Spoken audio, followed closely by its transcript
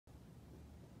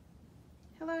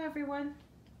Hello everyone,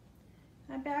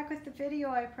 I'm back with the video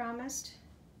I promised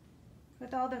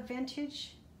with all the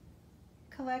vintage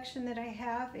collection that I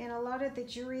have and a lot of the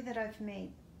jewelry that I've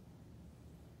made.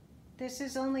 This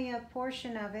is only a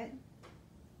portion of it.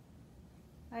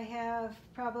 I have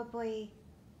probably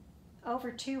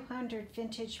over 200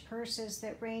 vintage purses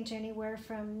that range anywhere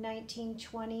from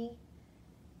 1920,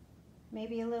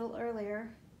 maybe a little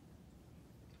earlier,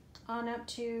 on up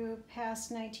to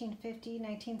past 1950,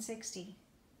 1960.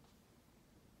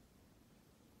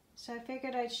 So I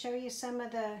figured I'd show you some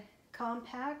of the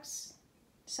compacts,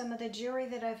 some of the jewelry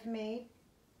that I've made.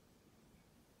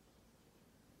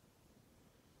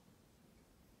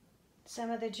 Some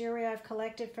of the jewelry I've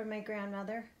collected from my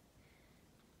grandmother,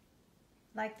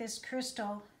 like this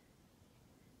crystal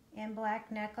and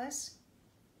black necklace.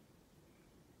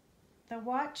 The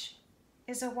watch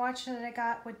is a watch that I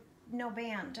got with no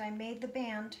band. I made the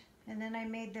band and then I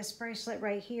made this bracelet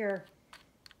right here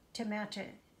to match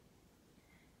it.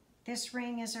 This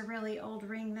ring is a really old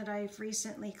ring that I've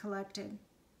recently collected.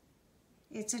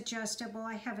 It's adjustable.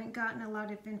 I haven't gotten a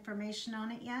lot of information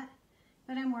on it yet,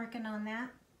 but I'm working on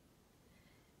that.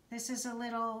 This is a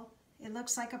little, it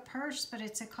looks like a purse, but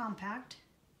it's a compact.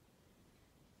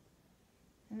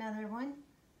 Another one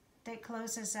that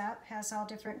closes up, has all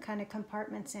different kind of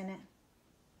compartments in it.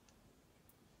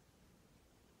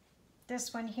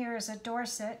 This one here is a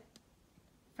Dorset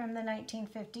from the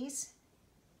 1950s.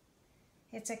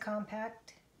 It's a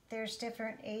compact. There's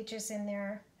different ages in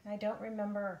there. I don't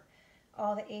remember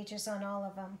all the ages on all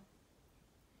of them.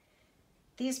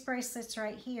 These bracelets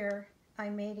right here, I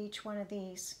made each one of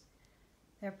these.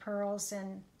 They're pearls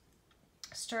and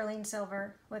sterling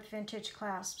silver with vintage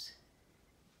clasps.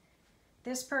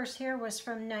 This purse here was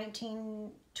from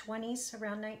 1920s,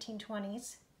 around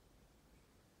 1920s.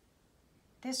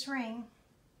 This ring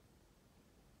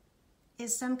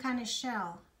is some kind of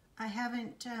shell. I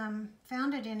haven't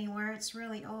found it anywhere. It's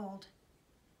really old.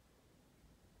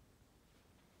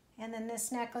 And then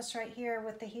this necklace right here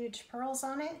with the huge pearls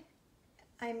on it,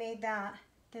 I made that,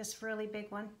 this really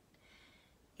big one.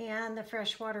 And the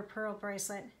freshwater pearl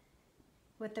bracelet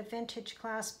with the vintage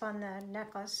clasp on the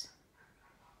necklace.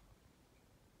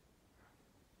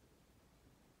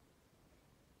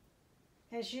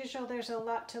 As usual, there's a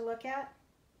lot to look at.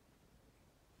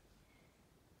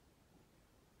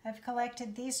 I've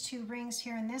collected these two rings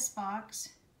here in this box.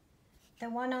 The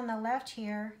one on the left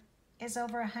here is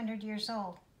over 100 years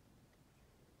old.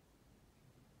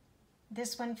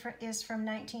 This one is from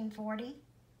 1940.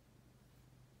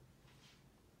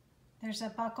 There's a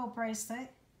buckle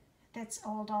bracelet that's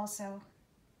old also.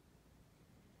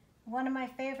 One of my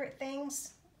favorite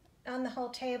things on the whole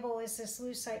table is this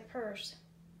lucite purse.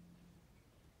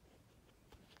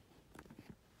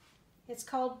 It's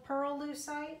called Pearl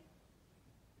Lucite,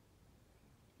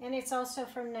 and it's also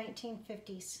from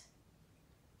 1950s.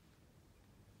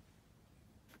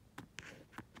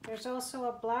 There's also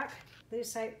a black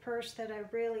lucite purse that I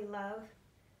really love,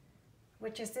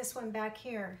 which is this one back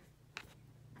here.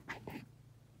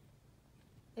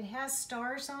 It has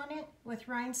stars on it with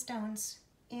rhinestones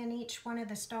in each one of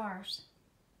the stars.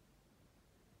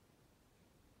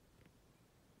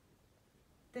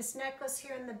 This necklace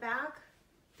here in the back,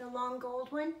 the long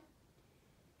gold one,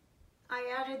 I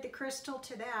added the crystal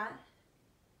to that.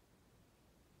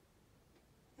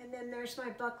 And then there's my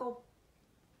buckle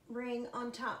ring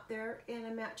on top there and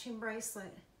a matching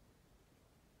bracelet.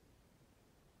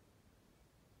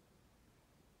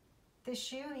 The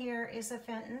shoe here is a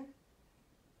Fenton.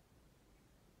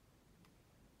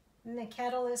 And the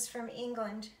kettle is from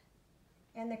England,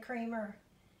 and the creamer,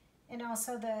 and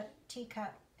also the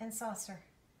teacup and saucer.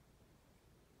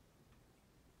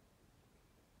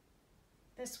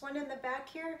 This one in the back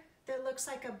here that looks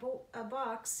like a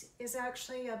box is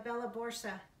actually a Bella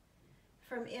Borsa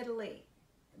from Italy.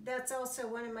 That's also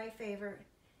one of my favorite.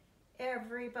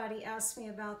 Everybody asked me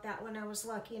about that when I was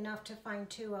lucky enough to find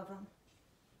two of them.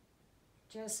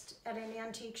 Just at an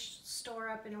antique store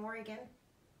up in Oregon.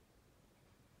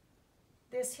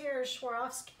 This here is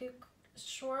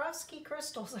Swarovski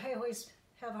crystals. I always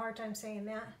have a hard time saying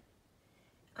that.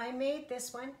 I made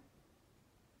this one,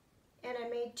 and I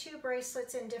made two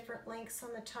bracelets in different lengths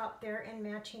on the top there and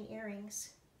matching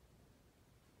earrings.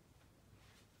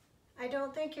 I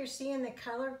don't think you're seeing the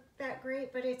color that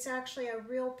great, but it's actually a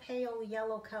real pale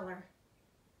yellow color.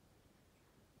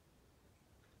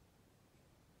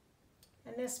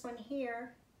 And this one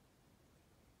here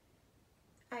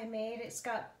I made, it's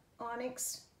got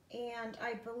onyx and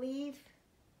I believe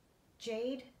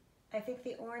jade. I think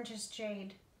the orange is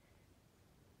jade.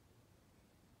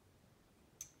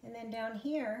 And then down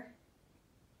here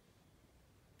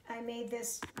I I made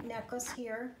this necklace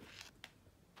here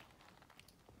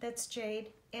that's jade,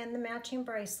 and the matching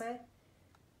bracelet,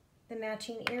 the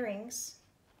matching earrings,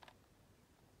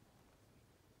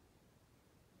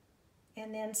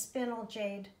 and then spinel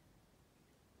jade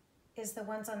is the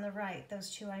ones on the right. Those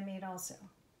two I made also.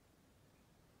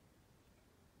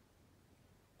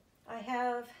 I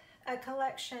have a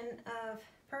collection of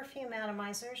perfume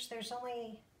atomizers. There's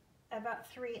only about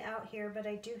 3 out here, but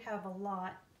I do have a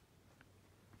lot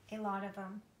of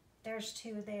them. There's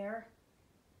 2 there,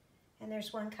 and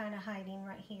there's one kind of hiding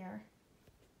right here.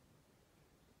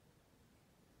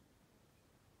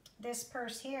 This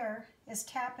purse here is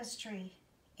tapestry,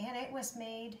 and it was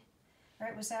made, or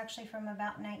it was actually from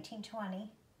about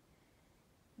 1920.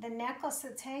 The necklace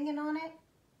that's hanging on it,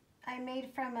 I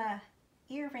made from a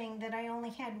earring that I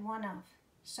only had one of.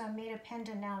 So I made a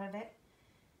pendant out of it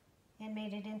and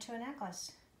made it into a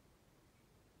necklace.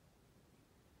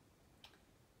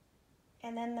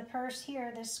 And then the purse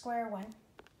here, this square one,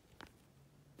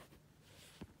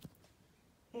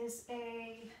 is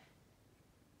I'm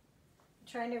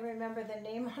trying to remember the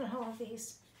name on all of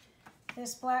these.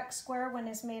 This black square one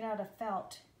is made out of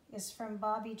felt. It's from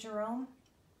Bobby Jerome.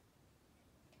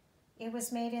 It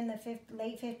was made in the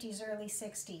late 50s, early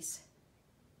 60s.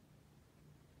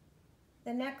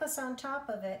 The necklace on top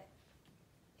of it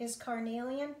is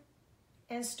carnelian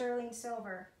and sterling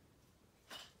silver.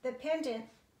 The pendant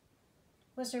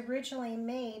was originally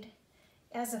made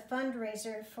as a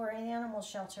fundraiser for an animal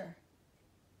shelter.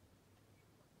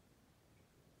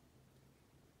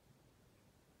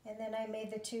 And then I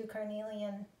made the 2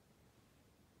 carnelian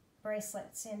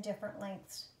bracelets in different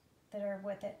lengths that are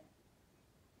with it.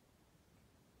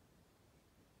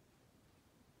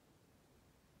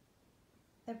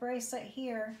 The bracelet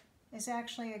here is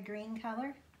actually a green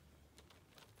color.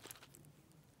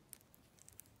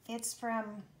 It's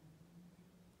from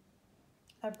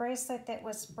a bracelet that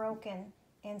was broken,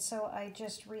 and so I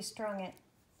just restrung it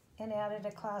and added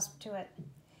a clasp to it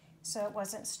so it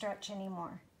wasn't stretch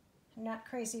anymore. I'm not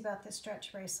crazy about the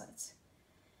stretch bracelets.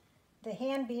 The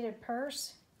hand beaded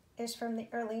purse is from the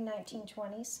early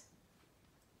 1920s.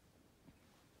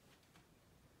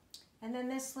 And then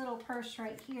this little purse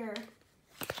right here,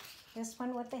 this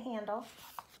one with the handle,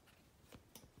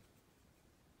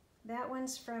 that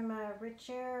one's from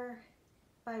Richer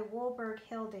by Wolberg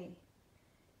Hildy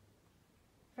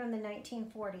from the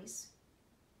 1940s.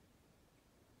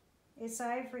 It's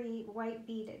ivory white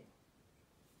beaded,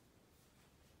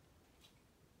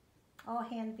 all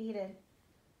hand beaded.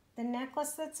 The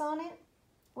necklace that's on it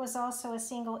was also a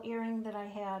single earring that I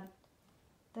had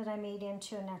that I made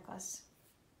into a necklace.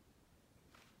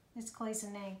 It's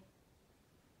cloisonné.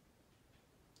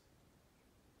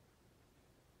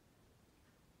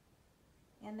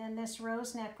 And then this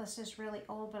rose necklace is really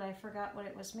old, but I forgot what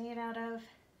it was made out of.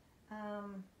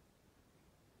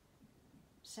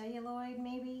 Celluloid,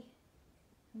 maybe?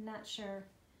 I'm not sure.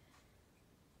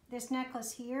 This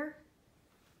necklace here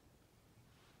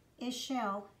is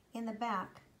shell in the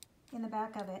back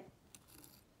of it.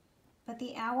 But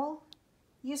the owl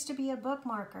used to be a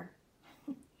bookmarker,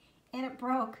 and it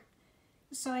broke.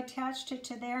 So I attached it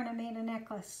to there and I made a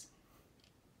necklace.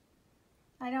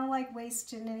 I don't like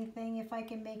wasting anything. If I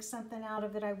can make something out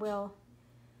of it, I will.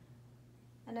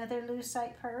 Another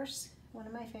lucite purse, one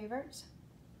of my favorites.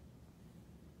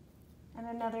 And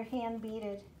another hand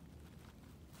beaded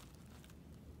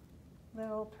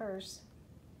little purse,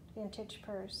 vintage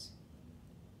purse.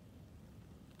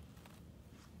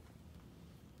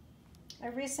 I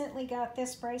recently got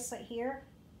this bracelet here.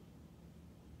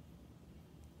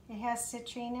 It has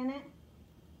citrine in it.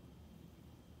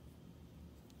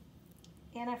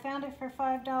 And I found it for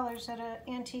 $5 at an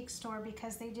antique store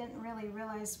because they didn't really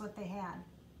realize what they had.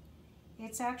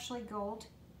 It's actually gold.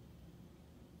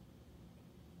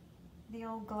 The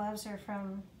old gloves are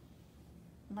from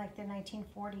like the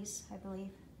 1940s, I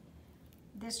believe.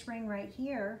 This ring right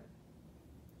here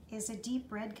is a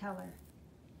deep red color.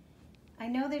 I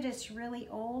know that it's really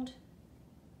old,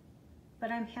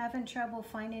 but I'm having trouble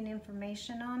finding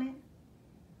information on it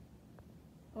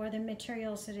or the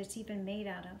materials that it's even made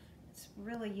out of. It's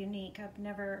really unique. I've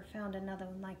never found another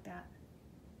one like that.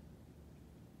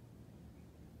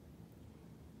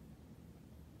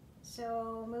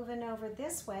 So moving over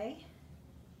this way,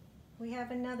 we have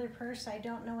another purse. I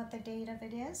don't know what the date of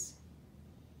it is.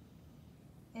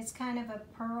 It's kind of a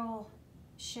pearl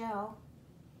shell,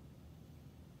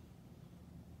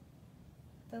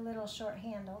 the little short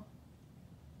handle.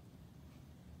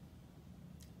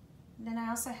 Then I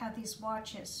also have these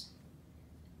watches.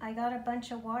 I got a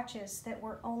bunch of watches that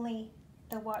were only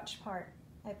the watch part.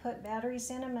 I put batteries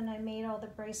in them, and I made all the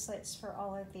bracelets for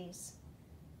all of these.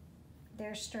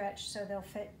 They're stretched, so they'll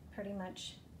fit pretty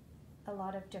much a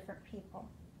lot of different people.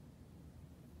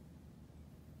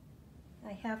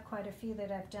 I have quite a few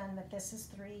that I've done, but this is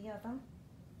 3 of them.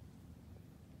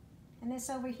 And this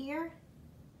over here,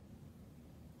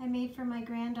 I made for my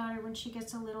granddaughter when she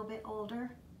gets a little bit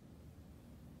older.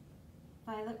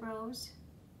 Violet rose.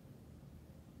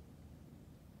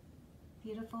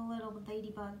 Beautiful little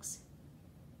ladybugs.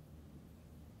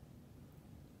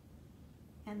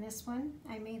 And this one,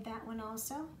 I made that one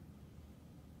also.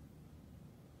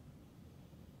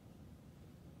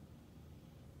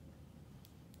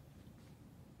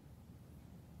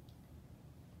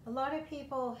 A lot of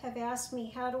people have asked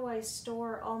me, how do I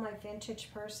store all my vintage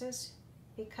purses?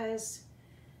 Because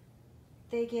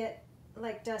they get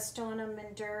like dust on them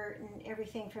and dirt and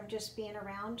everything from just being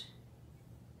around.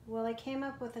 Well, I came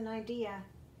up with an idea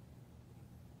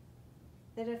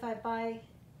that if I buy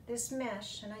this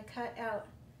mesh and I cut out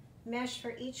mesh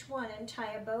for each one and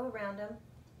tie a bow around them,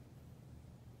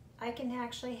 I can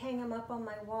actually hang them up on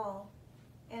my wall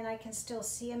and I can still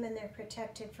see them, and they're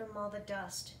protected from all the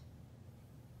dust.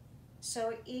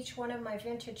 So each one of my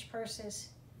vintage purses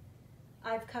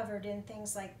I've covered in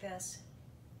things like this.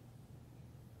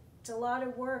 It's a lot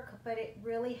of work, but it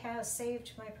really has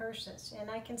saved my purses,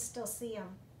 and I can still see them.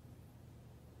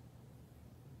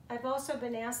 I've also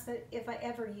been asked that if I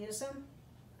ever use them.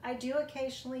 I do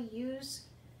occasionally use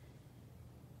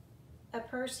a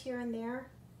purse here and there,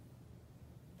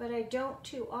 but I don't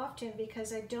too often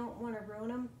because I don't want to ruin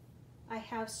them. I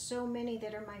have so many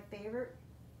that are my favorite.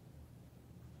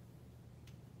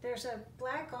 There's a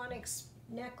black onyx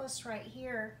necklace right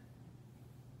here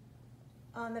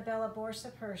on the Bella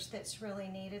Borsa purse that's really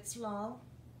neat. It's long,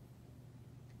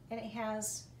 and it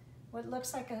has what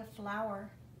looks like a flower.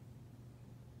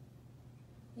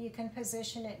 You can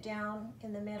position it down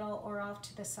in the middle or off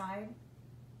to the side.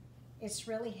 It's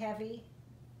really heavy.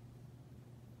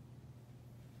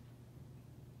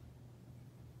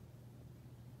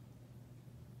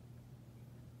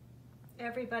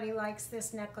 Everybody likes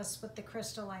this necklace with the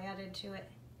crystal I added to it.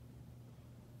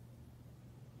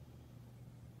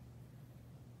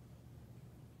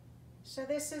 So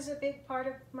this is a big part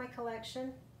of my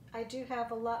collection. I do have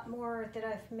a lot more that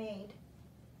I've made.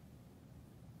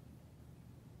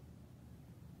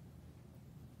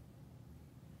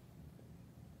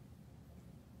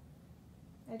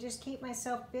 I just keep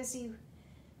myself busy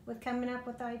with coming up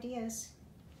with ideas,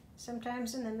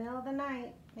 sometimes in the middle of the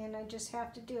night, and I just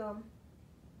have to do them.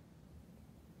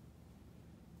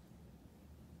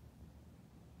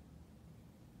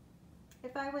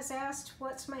 If I was asked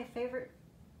what's my favorite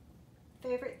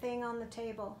thing on the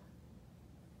table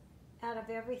out of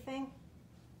everything,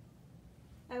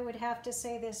 I would have to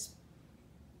say this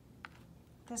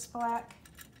black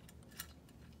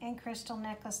and crystal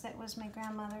necklace that was my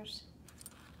grandmother's.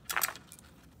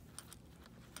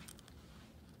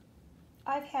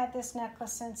 I've had this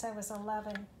necklace since I was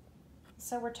 11,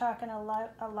 so we're talking a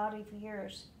lot of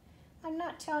years. I'm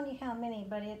not telling you how many,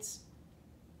 but it's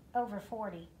over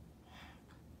 40.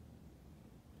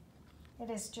 It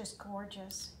is just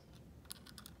gorgeous.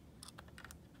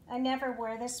 I never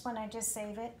wear this one, I just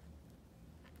save it.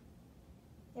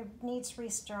 It needs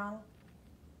restrung,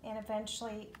 and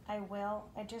eventually I will.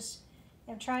 I just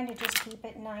am trying to just keep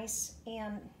it nice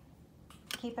and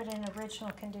keep it in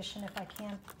original condition if I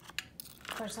can,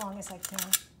 for as long as I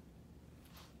can.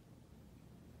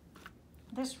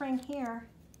 This ring here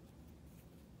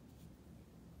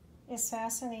is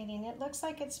fascinating. It looks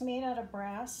like it's made out of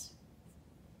brass,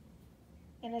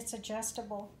 and it's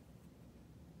adjustable.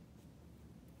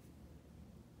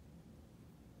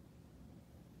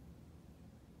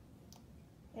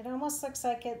 It almost looks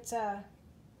like it's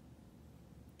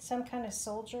some kind of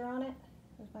soldier on it.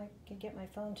 If I could get my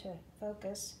phone to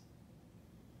focus,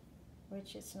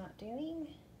 which it's not doing.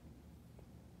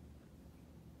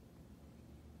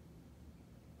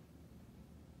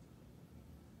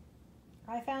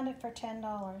 I found it for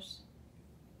 $10.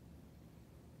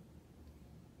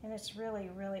 And it's really,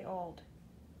 really old.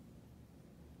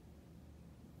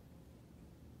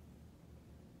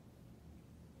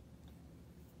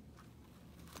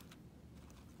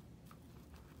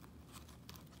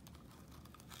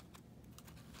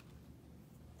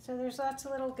 So there's lots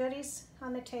of little goodies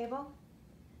on the table.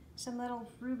 Some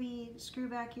little ruby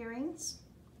screwback earrings.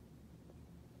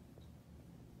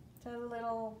 So a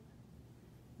little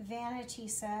vanity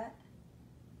set.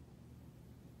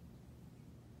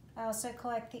 I also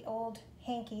collect the old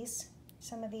hankies,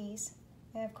 some of these.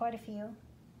 I have quite a few.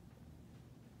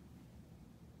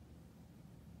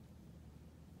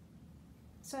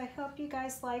 So I hope you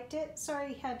guys liked it.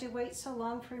 Sorry you had to wait so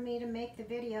long for me to make the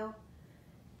video.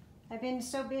 I've been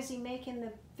so busy making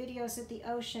the videos at the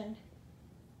ocean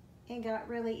and got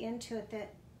really into it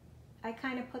that I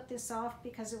kind of put this off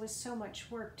because it was so much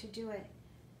work to do it.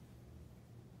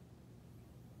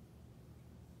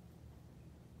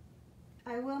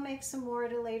 I will make some more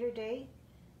at a later date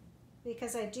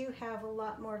because I do have a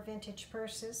lot more vintage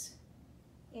purses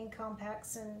and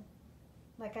compacts and,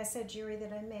 like I said, jewelry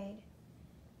that I made.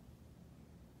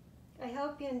 I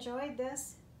hope you enjoyed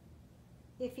this.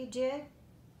 If you did,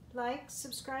 like,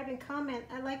 subscribe, and comment.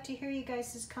 I like to hear you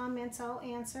guys' comments. I'll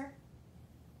answer.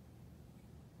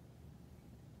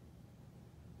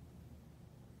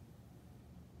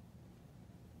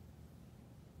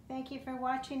 Thank you for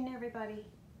watching, everybody.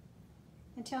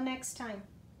 Until next time.